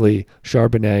 specifically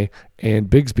Charbonnet and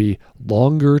Bigsby,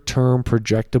 longer-term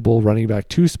projectable running back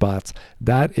 2 spots,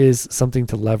 that is something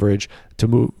to leverage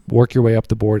to work your way up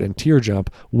the board and tier jump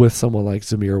with someone like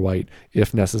Zamir White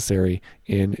if necessary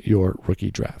in your rookie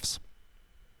drafts.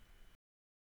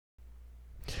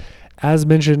 As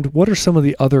mentioned, what are some of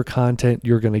the other content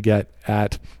you're going to get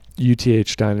at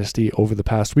UTH Dynasty over the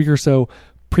past week or so?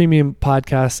 Premium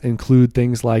podcasts include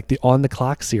things like the On the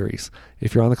Clock series.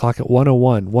 If you're on the clock at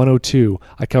 101, 102,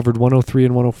 I covered 103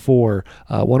 and 104,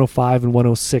 105 and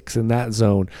 106 in that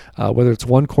zone. Whether it's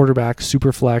one quarterback,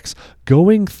 super flex,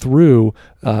 going through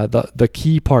the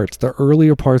key parts, the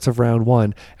earlier parts of round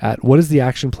 1 at what is the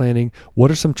action planning,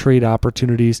 what are some trade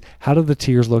opportunities, how do the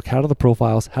tiers look, how do the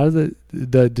profiles, how do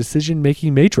the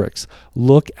decision-making matrix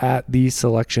look at these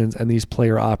selections and these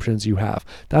player options you have.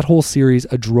 That whole series,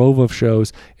 a drove of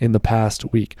shows in the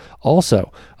past week.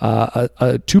 Also, a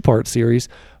 2-part series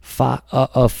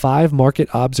of 5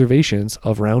 market observations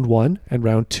of round 1 and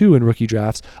round 2 in rookie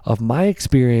drafts of my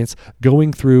experience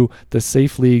going through the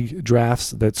Safe League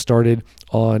drafts that started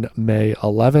on May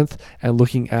 11th and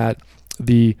looking at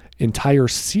the entire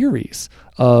series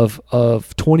of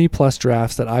 20 plus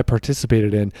drafts that I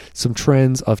participated in, some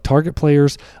trends of target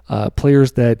players,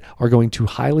 players that are going too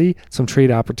highly, some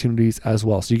trade opportunities as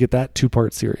well. So you get that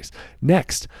 2-part series.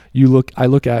 Next, I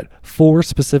look at 4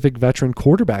 specific veteran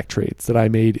quarterback trades that I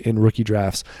made in rookie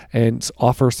drafts and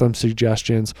offer some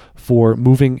suggestions for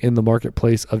moving in the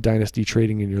marketplace of dynasty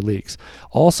trading in your leagues.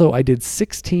 Also, I did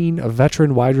 16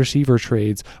 veteran wide receiver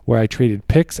trades where I traded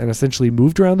picks and essentially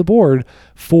moved around the board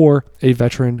for a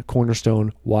veteran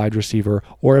cornerstone wide receiver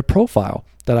or a profile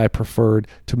that I preferred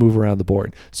to move around the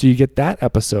board. So you get that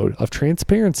episode of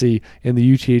transparency in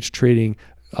the UTH trading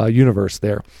universe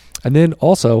there. And then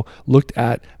also looked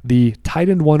at the tight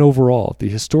end 1 overall, the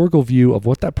historical view of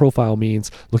what that profile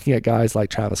means, looking at guys like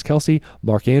Travis Kelce,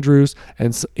 Mark Andrews,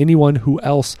 and anyone who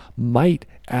else might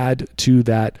add to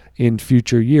that in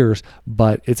future years,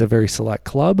 but it's a very select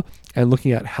club, and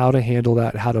looking at how to handle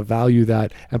that, how to value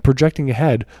that, and projecting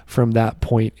ahead from that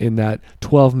point in that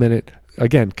 12-minute,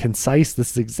 again, concise,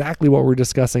 this is exactly what we're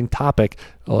discussing, topic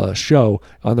show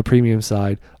on the premium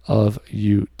side of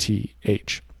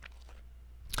UTH.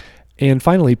 And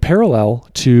finally, parallel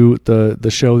to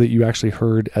the show that you actually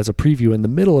heard as a preview in the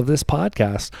middle of this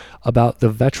podcast about the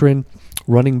veteran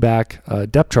running back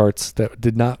depth charts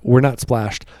that were not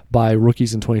splashed by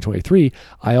rookies in 2023,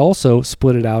 I also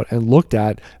split it out and looked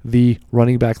at the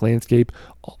running back landscape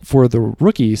for the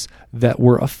rookies that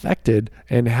were affected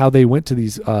and how they went to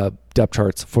these depth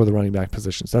charts for the running back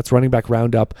positions. That's running back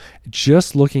roundup,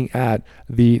 just looking at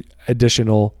the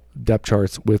additional depth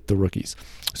charts with the rookies.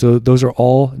 So those are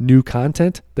all new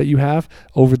content that you have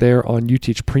over there on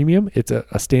UTH Premium. It's a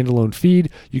standalone feed.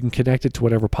 You can connect it to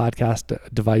whatever podcast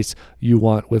device you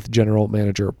want with General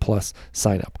Manager Plus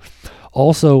sign up.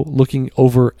 Also, looking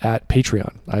over at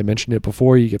Patreon. I mentioned it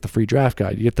before. You get the free draft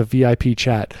guide. You get the VIP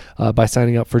chat by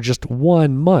signing up for just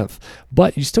 1 month.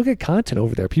 But you still get content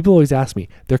over there. People always ask me.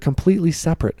 They're completely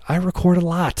separate. I record a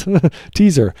lot.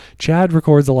 Teaser. Chad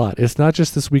records a lot. It's not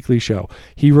just this weekly show.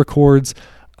 He records,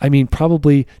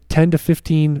 probably 10 to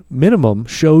 15 minimum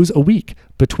shows a week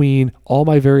between all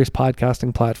my various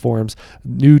podcasting platforms,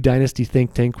 new Dynasty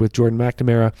Think Tank with Jordan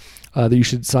McNamara, that you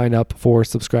should sign up for,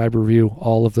 subscribe, review,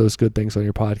 all of those good things on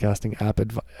your podcasting app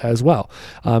as well.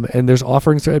 And there's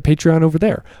offerings at Patreon over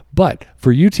there. But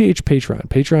for UTH Patreon,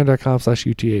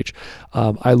 patreon.com/UTH,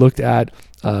 I looked at,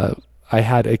 I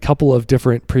had a couple of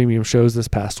different premium shows this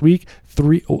past week,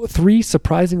 three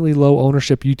surprisingly low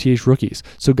ownership UTH rookies.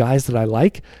 So guys that I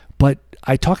like, but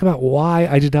I talk about why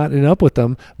I did not end up with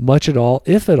them much at all,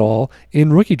 if at all,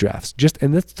 in rookie drafts.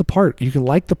 And that's the part. You can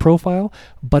like the profile,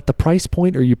 but the price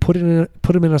point, or you put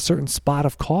them in a certain spot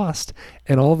of cost,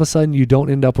 and all of a sudden you don't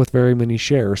end up with very many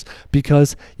shares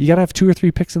because you got to have 2 or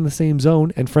 3 picks in the same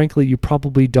zone, and frankly, you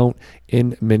probably don't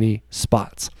in many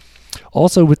spots.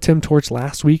 Also, with Tim Torch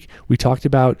last week, we talked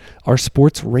about our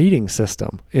sports rating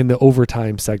system in the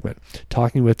overtime segment,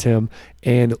 talking with Tim.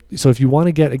 And so if you want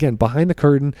to get, again, behind the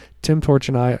curtain, Tim Torch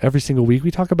and I, every single week,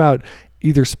 we talk about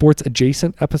either sports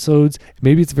adjacent episodes.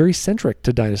 Maybe it's very centric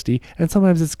to Dynasty, and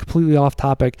sometimes it's completely off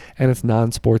topic and it's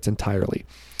non-sports entirely.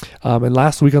 And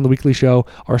last week on the weekly show,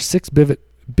 our 6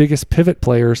 biggest pivot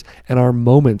players and our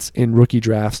moments in rookie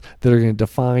drafts that are going to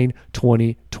define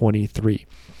 2023.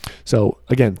 So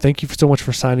again, thank you so much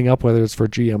for signing up, whether it's for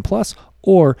GM Plus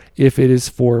or if it is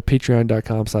for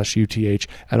patreon.com/UTH,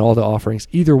 and all the offerings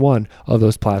either one of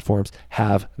those platforms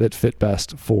have that fit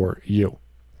best for you.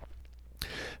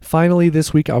 Finally,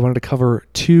 this week, I wanted to cover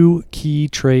 2 key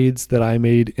trades that I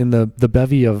made in the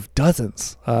bevy of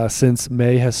dozens since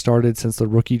May has started, since the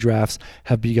rookie drafts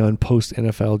have begun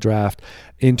post-NFL draft,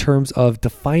 in terms of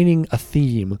defining a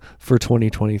theme for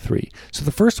 2023. So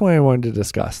the first one I wanted to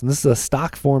discuss, and this is a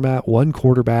stock format, 1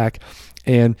 quarterback,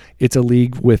 and it's a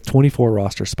league with 24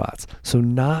 roster spots. So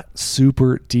not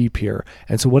super deep here.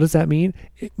 And so what does that mean?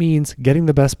 It means getting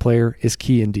the best player is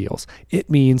key in deals.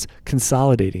 It means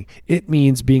consolidating. It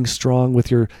means being strong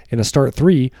with in a start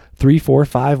 3, 4,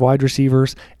 5 wide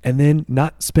receivers, and then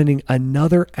not spending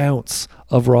another ounce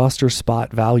of roster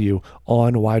spot value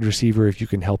on wide receiver if you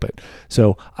can help it.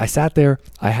 So I sat there,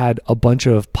 I had a bunch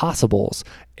of possibles,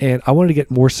 and I wanted to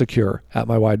get more secure at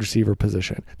my wide receiver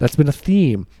position. That's been a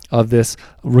theme of this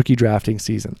rookie drafting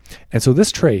season. And so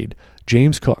this trade,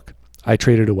 James Cook, I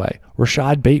traded away.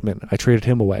 Rashad Bateman, I traded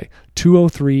him away.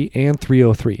 203 and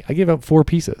 303. I gave up 4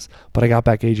 pieces, but I got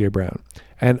back A.J. Brown.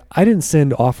 And I didn't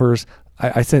send offers.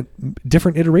 I sent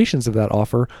different iterations of that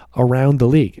offer around the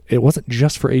league. It wasn't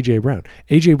just for A.J. Brown.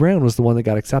 A.J. Brown was the one that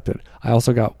got accepted. I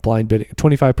also got blind bidding,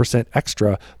 25%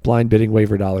 extra blind bidding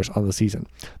waiver dollars on the season.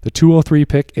 The 203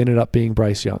 pick ended up being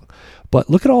Bryce Young. But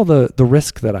look at all the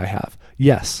risk that I have.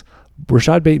 Yes,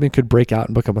 Rashad Bateman could break out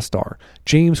and become a star.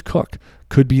 James Cook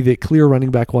could be the clear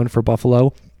running back 1 for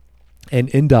Buffalo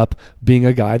and end up being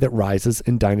a guy that rises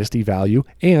in dynasty value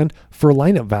and for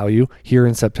lineup value here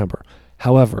in September.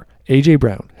 However, A.J.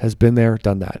 Brown has been there,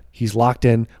 done that. He's locked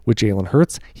in with Jalen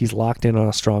Hurts. He's locked in on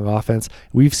a strong offense.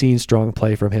 We've seen strong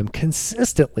play from him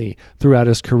consistently throughout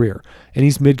his career, and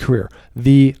he's mid-career.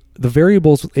 The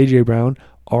variables with A.J. Brown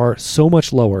are so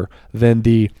much lower than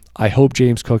I hope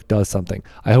James Cook does something.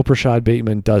 I hope Rashad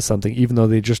Bateman does something, even though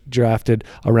they just drafted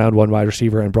a round 1 wide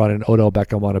receiver and brought in Odell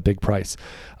Beckham on a big price.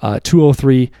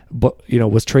 203,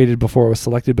 was traded before it was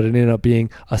selected, but it ended up being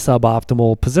a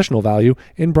suboptimal positional value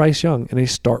in Bryce Young in a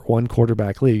start 1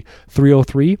 quarterback league.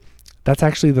 303, that's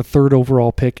actually the 3rd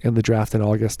overall pick in the draft in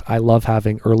August. I love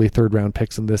having early 3rd round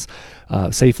picks in this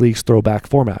Safe Leagues throwback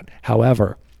format.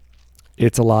 However,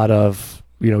 it's a lot of,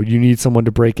 you need someone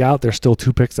to break out. There's still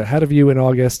 2 picks ahead of you in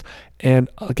August. And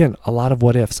again, a lot of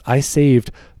what ifs. I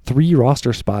saved 3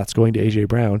 roster spots going to A.J.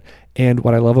 Brown. And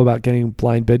what I love about getting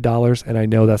blind bid dollars, and I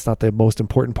know that's not the most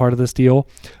important part of this deal,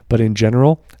 but in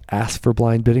general, ask for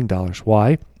blind bidding dollars.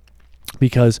 Why?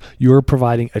 Because you're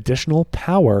providing additional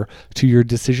power to your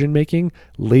decision making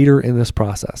later in this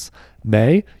process.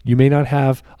 You may not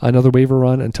have another waiver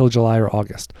run until July or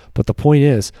August, but the point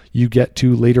is you get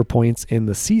to later points in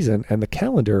the season and the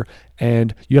calendar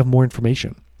and you have more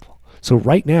information. So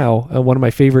right now, one of my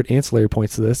favorite ancillary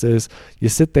points to this is you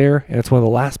sit there and it's one of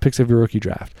the last picks of your rookie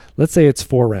draft. Let's say it's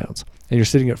 4 rounds and you're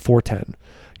sitting at 410.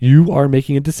 You are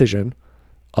making a decision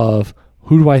of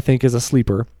who do I think is a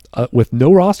sleeper with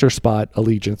no roster spot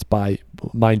allegiance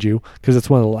mind you, because it's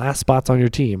one of the last spots on your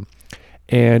team.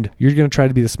 And you're going to try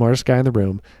to be the smartest guy in the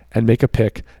room and make a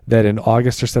pick that in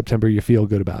August or September you feel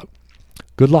good about.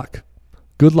 Good luck.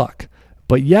 Good luck.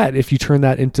 But yet, if you turn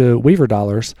that into waiver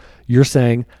dollars, you're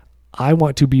saying, I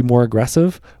want to be more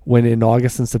aggressive when in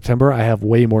August and September, I have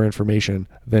way more information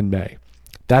than May.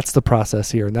 That's the process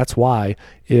here. And that's why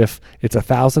if it's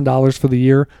 $1,000 for the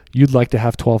year, you'd like to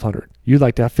have $1,200. You'd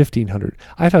like to have $1,500.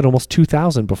 I've had almost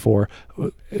 $2,000 before,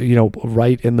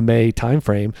 right in the May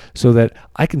timeframe, so that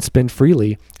I can spend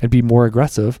freely and be more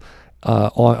aggressive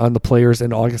on the players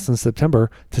in August and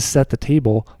September to set the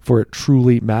table for it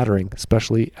truly mattering,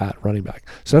 especially at running back.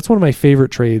 So that's one of my favorite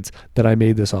trades that I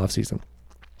made this offseason.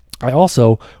 I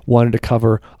also wanted to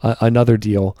cover another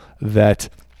deal that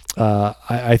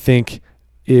I think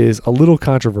is a little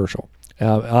controversial.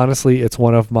 Honestly, it's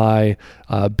one of my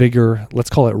bigger,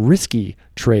 let's call it risky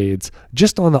trades,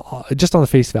 just on the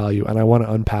face value, and I want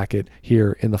to unpack it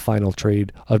here in the final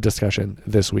trade of discussion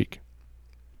this week.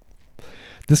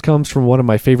 This comes from one of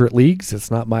my favorite leagues. It's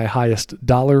not my highest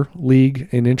dollar league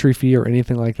in entry fee or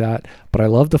anything like that, but I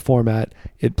love the format.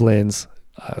 It blends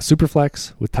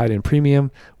Superflex with tight end premium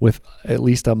with at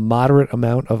least a moderate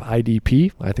amount of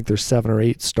IDP. I think there's 7 or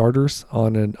 8 starters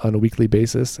on a weekly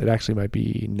basis. It actually might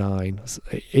be 9,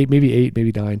 8,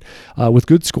 maybe 9, with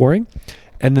good scoring.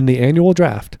 And then the annual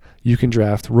draft, you can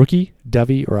draft rookie,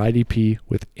 Devy, or IDP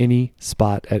with any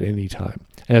spot at any time.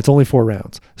 And it's only 4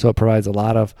 rounds. So it provides a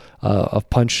lot of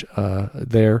punch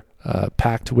there,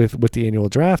 packed with the annual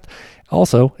draft.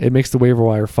 Also, it makes the waiver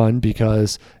wire fun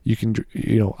because you can,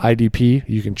 IDP,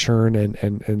 you can churn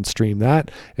and stream that.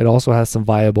 It also has some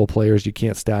viable players. You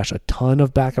can't stash a ton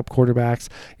of backup quarterbacks.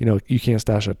 You can't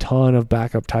stash a ton of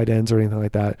backup tight ends or anything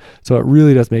like that. So it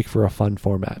really does make for a fun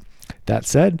format. That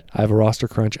said, I have a roster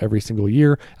crunch every single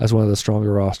year as one of the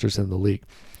stronger rosters in the league.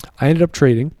 I ended up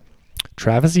trading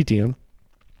Travis Etienne,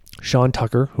 Sean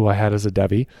Tucker, who I had as a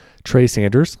Devy, Trey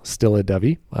Sanders, still a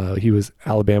Devy. He was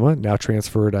Alabama, now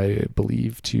transferred, I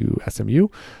believe, to SMU.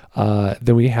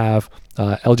 Then we have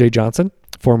LJ Johnson,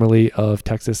 formerly of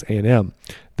Texas A&M,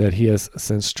 that he has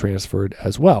since transferred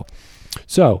as well.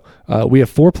 So we have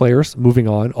 4 players moving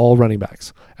on, all running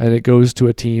backs. And it goes to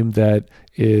a team that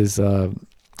is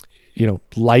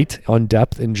light on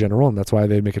depth in general, and that's why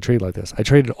they make a trade like this. I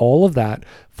traded all of that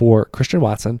for Christian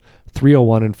Watson,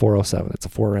 301 and 407. It's a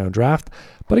 4-round draft.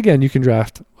 But again, you can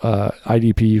draft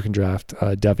IDP, you can draft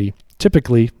Devy.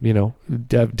 Typically,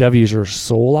 Devy is your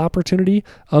sole opportunity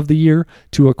of the year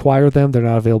to acquire them. They're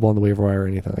not available on the waiver wire or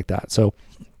anything like that. So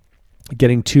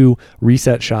getting 2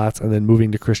 reset shots and then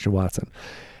moving to Christian Watson.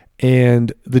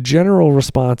 And the general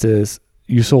response is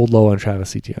you sold low on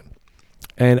Travis Etienne.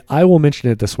 And I will mention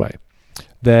it this way,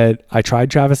 that I tried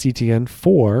Travis Etienne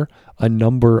for a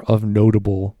number of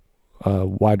notable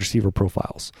wide receiver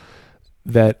profiles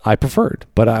that I preferred.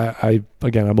 But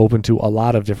I'm open to a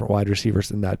lot of different wide receivers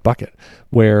in that bucket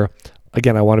where,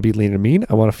 again, I want to be lean and mean.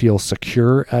 I want to feel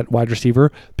secure at wide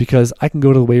receiver because I can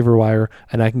go to the waiver wire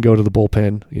and I can go to the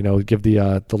bullpen, give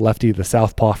the lefty the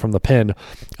southpaw from the pen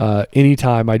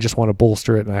anytime I just want to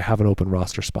bolster it and I have an open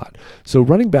roster spot. So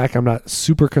running back, I'm not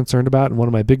super concerned about. And one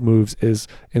of my big moves is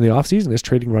in the offseason is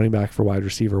trading running back for wide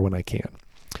receiver when I can.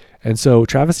 And so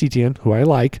Travis Etienne, who I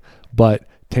like, but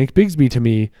Tank Bigsby to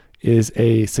me is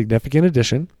a significant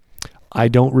addition. I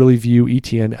don't really view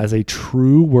Etienne as a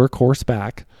true workhorse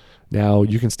back. Now,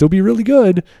 you can still be really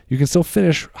good. You can still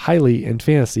finish highly in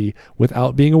fantasy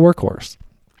without being a workhorse.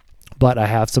 But I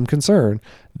have some concern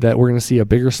that we're going to see a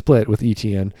bigger split with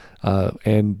Etienne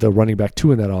and the running back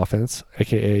 2 in that offense,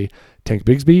 a.k.a. Tank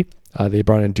Bigsby. They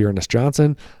brought in Dearness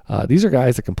Johnson. These are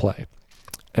guys that can play.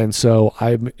 And so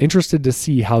I'm interested to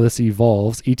see how this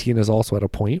evolves. Etienne is also at a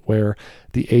point where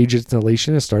the age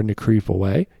installation is starting to creep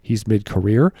away. He's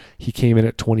mid-career. He came in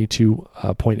at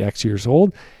 22.x years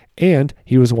old. And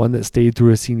he was one that stayed through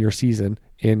his senior season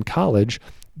in college.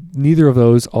 Neither of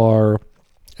those are,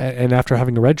 and after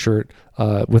having a red shirt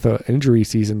with an injury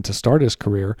season to start his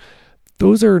career,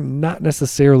 those are not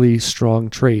necessarily strong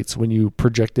traits when you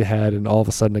project ahead and all of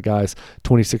a sudden a guy's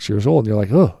 26 years old and you're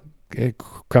like, oh, it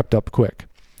crept up quick.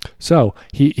 So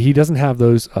he doesn't have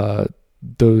those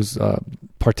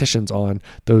partitions on,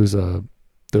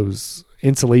 those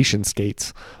insulation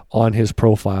skates on his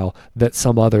profile that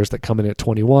some others that come in at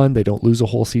 21, they don't lose a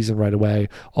whole season right away,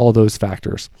 all those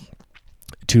factors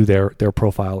to their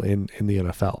profile in the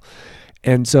NFL.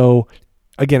 And so,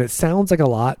 again, it sounds like a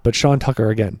lot, but Sean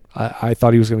Tucker, again, I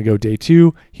thought he was going to go day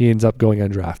 2. He ends up going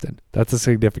undrafted. That's a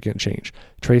significant change.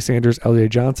 Trey Sanders, LJ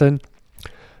Johnson,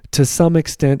 to some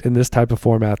extent in this type of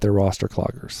format, they're roster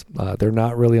cloggers. They're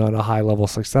not really on a high-level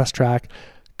success track.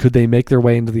 Could they make their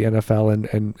way into the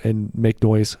NFL and make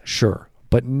noise? Sure.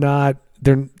 But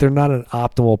they're not an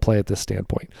optimal play at this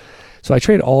standpoint. So I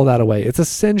trade all that away. It's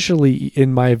essentially,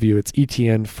 in my view, it's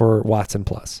ETN for Watson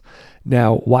plus.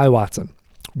 Now, why Watson?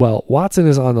 Well, Watson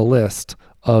is on the list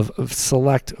of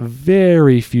select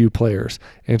very few players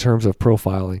in terms of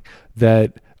profiling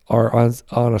that are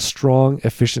on a strong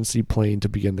efficiency plane to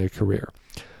begin their career.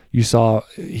 You saw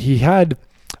he had,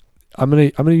 I'm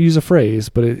gonna use a phrase,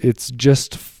 but it's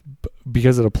just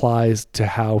because it applies to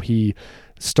how he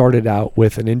started out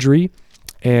with an injury,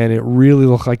 and it really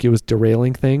looked like it was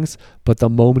derailing things. But the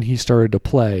moment he started to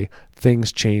play,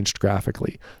 things changed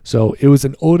graphically. So it was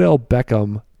an Odell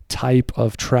Beckham type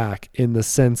of track in the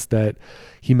sense that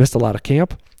he missed a lot of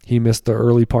camp. He missed the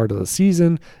early part of the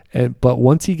season, but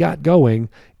once he got going,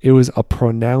 it was a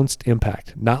pronounced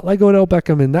impact. Not like Odell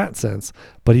Beckham in that sense,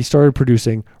 but he started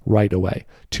producing right away.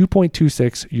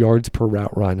 2.26 yards per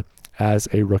route run as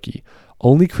a rookie.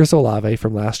 Only Chris Olave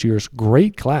from last year's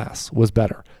great class was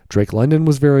better. Drake London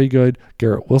was very good.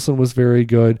 Garrett Wilson was very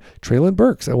good. Treylon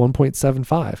Burks at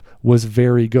 1.75 was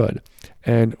very good.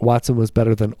 And Watson was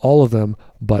better than all of them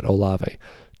but Olave.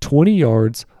 20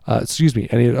 yards, and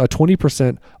a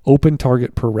 20% open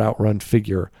target per route run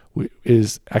figure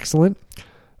is excellent.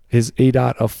 His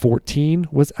ADOT of 14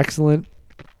 was excellent.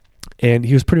 And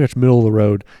he was pretty much middle of the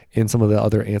road in some of the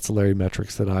other ancillary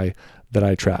metrics that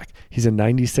I track. He's a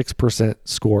 96%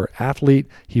 score athlete.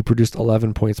 He produced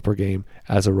 11 points per game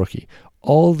as a rookie.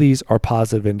 All of these are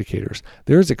positive indicators.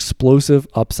 There's explosive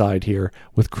upside here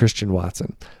with Christian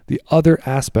Watson. The other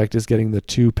aspect is getting the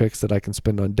 2 picks that I can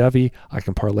spend on Devy. I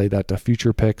can parlay that to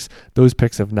future picks. Those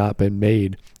picks have not been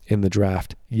made in the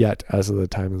draft yet as of the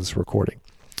time of this recording.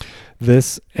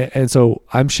 And so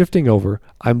I'm shifting over.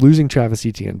 I'm losing Travis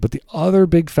Etienne. But the other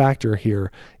big factor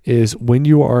here is when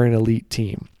you are an elite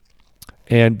team,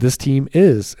 and this team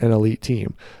is an elite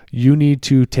team, you need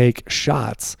to take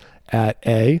shots at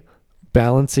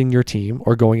balancing your team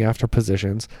or going after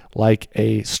positions like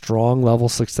a strong level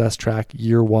success track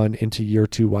year 1 into year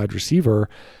 2 wide receiver.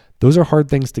 Those are hard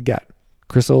things to get.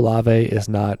 Chris Olave is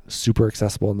not super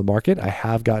accessible in the market. I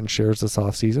have gotten shares this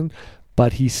offseason,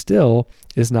 but he still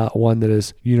is not one that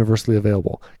is universally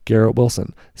available. Garrett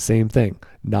Wilson, same thing,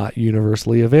 not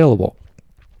universally available.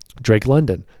 Drake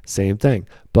London, same thing.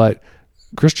 But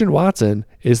Christian Watson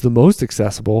is the most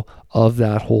accessible of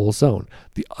that whole zone.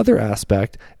 The other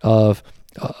aspect of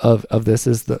this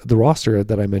is the roster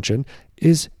that I mentioned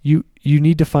is you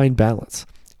need to find balance.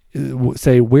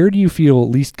 Say, where do you feel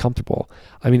least comfortable?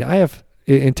 I mean, I have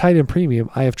in tight end premium,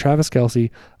 I have Travis Kelce,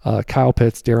 Kyle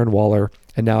Pitts, Darren Waller,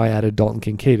 and now I added Dalton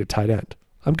Kincaid at tight end.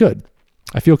 I'm good.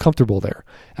 I feel comfortable there.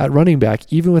 At running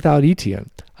back, even without Etienne,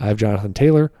 I have Jonathan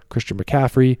Taylor, Christian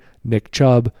McCaffrey, Nick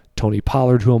Chubb, Tony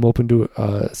Pollard, who I'm open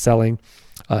to selling,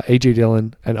 A.J.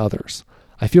 Dillon, and others.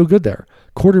 I feel good there.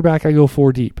 Quarterback, I go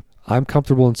 4 deep. I'm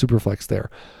comfortable in Superflex there.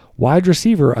 Wide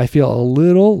receiver, I feel a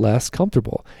little less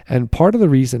comfortable. And part of the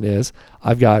reason is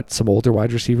I've got some older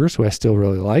wide receivers who I still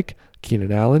really like.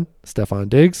 Keenan Allen, Stephon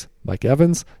Diggs, Mike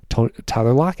Evans,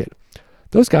 Tyler Lockett.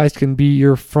 Those guys can be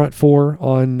your front 4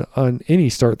 on any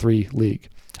start 3 league.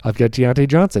 I've got Deontay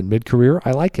Johnson, mid-career.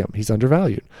 I like him. He's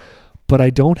undervalued. But I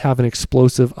don't have an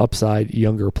explosive upside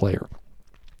younger player.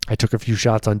 I took a few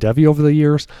shots on Devy over the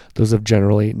years. Those have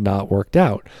generally not worked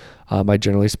out. I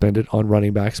generally spend it on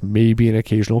running backs, maybe an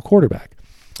occasional quarterback.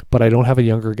 But I don't have a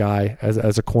younger guy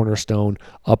as a cornerstone,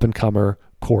 up-and-comer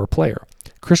core player.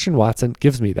 Christian Watson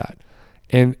gives me that.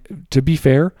 And to be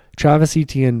fair, Travis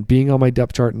Etienne being on my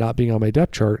depth chart, not being on my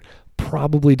depth chart,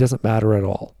 probably doesn't matter at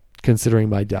all, considering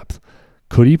my depth.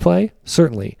 Could he play?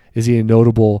 Certainly. Is he a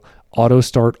notable auto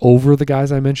start over the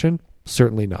guys I mentioned?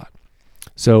 Certainly not.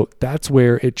 So that's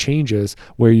where it changes,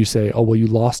 where you say, oh, well, you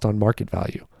lost on market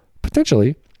value.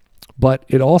 Potentially. But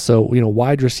it also,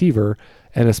 wide receiver,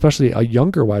 and especially a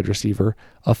younger wide receiver,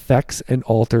 affects and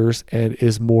alters and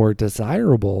is more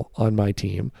desirable on my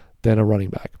team than a running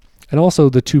back. And also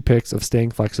the 2 picks of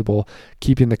staying flexible,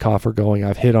 keeping the coffer going.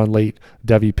 I've hit on late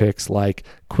Devy picks like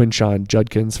Quinshon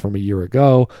Judkins from a year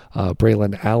ago.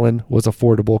 Braylon Allen was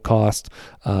affordable cost.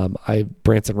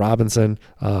 Branson Robinson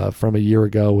from a year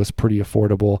ago was pretty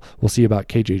affordable. We'll see about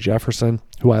KJ Jefferson,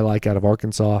 who I like out of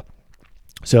Arkansas.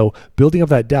 So building up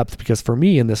that depth, because for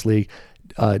me in this league,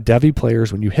 Devy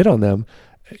players, when you hit on them,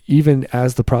 even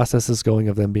as the process is going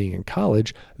of them being in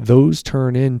college, those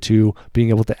turn into being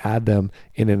able to add them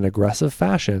in an aggressive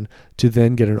fashion to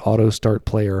then get an auto start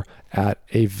player at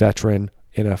a veteran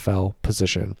NFL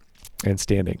position and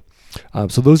standing.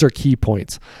 So those are key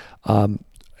points. And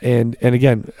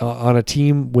again, on a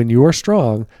team, when you are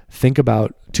strong, think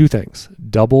about 2 things.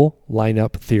 Double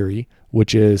lineup theory,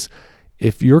 which is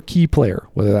if your key player,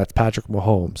 whether that's Patrick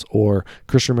Mahomes or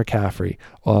Christian McCaffrey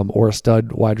or a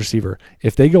stud wide receiver,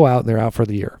 if they go out and they're out for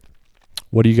the year,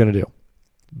 what are you going to do?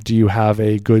 Do you have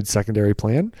a good secondary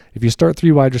plan? If you start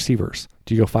 3 wide receivers,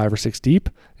 do you go 5 or 6 deep?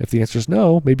 If the answer is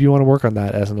no, maybe you want to work on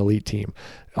that as an elite team.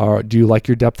 Or do you like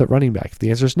your depth at running back? If the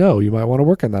answer is no, you might want to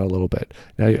work on that a little bit.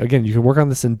 Now, again, you can work on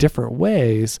this in different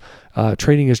ways.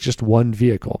 Trading is just one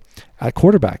vehicle. At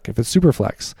quarterback, if it's super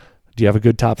flex, do you have a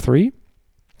good top 3?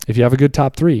 If you have a good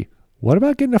top 3, what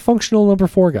about getting a functional number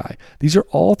 4 guy? These are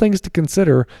all things to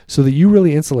consider so that you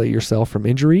really insulate yourself from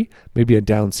injury, maybe a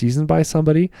down season by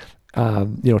somebody.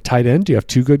 Tight end, do you have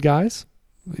 2 good guys?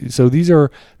 So these are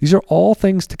all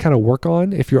things to kind of work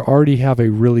on if you already have a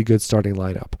really good starting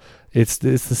lineup. It's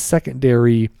the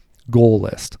secondary goal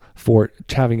list for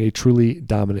having a truly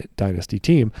dominant dynasty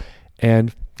team.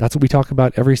 And that's what we talk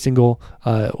about every single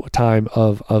time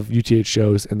of UTH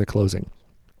shows in the closing.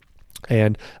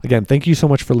 And again, thank you so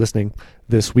much for listening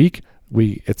this week.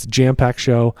 It's a jam-packed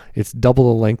show. It's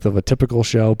double the length of a typical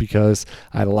show because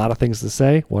I had a lot of things to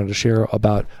say. Wanted to share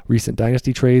about recent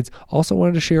Dynasty trades. Also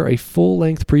wanted to share a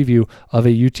full-length preview of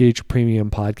a UTH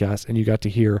Premium podcast, and you got to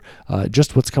hear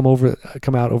just what's come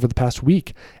out over the past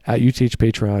week at UTH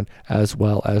Patreon, as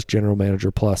well as General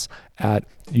Manager Plus at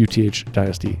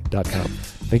uthdynasty.com.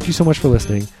 Thank you so much for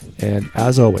listening, and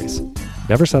as always,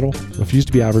 never settle, refuse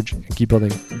to be average, and keep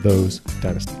building those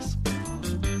dynasties.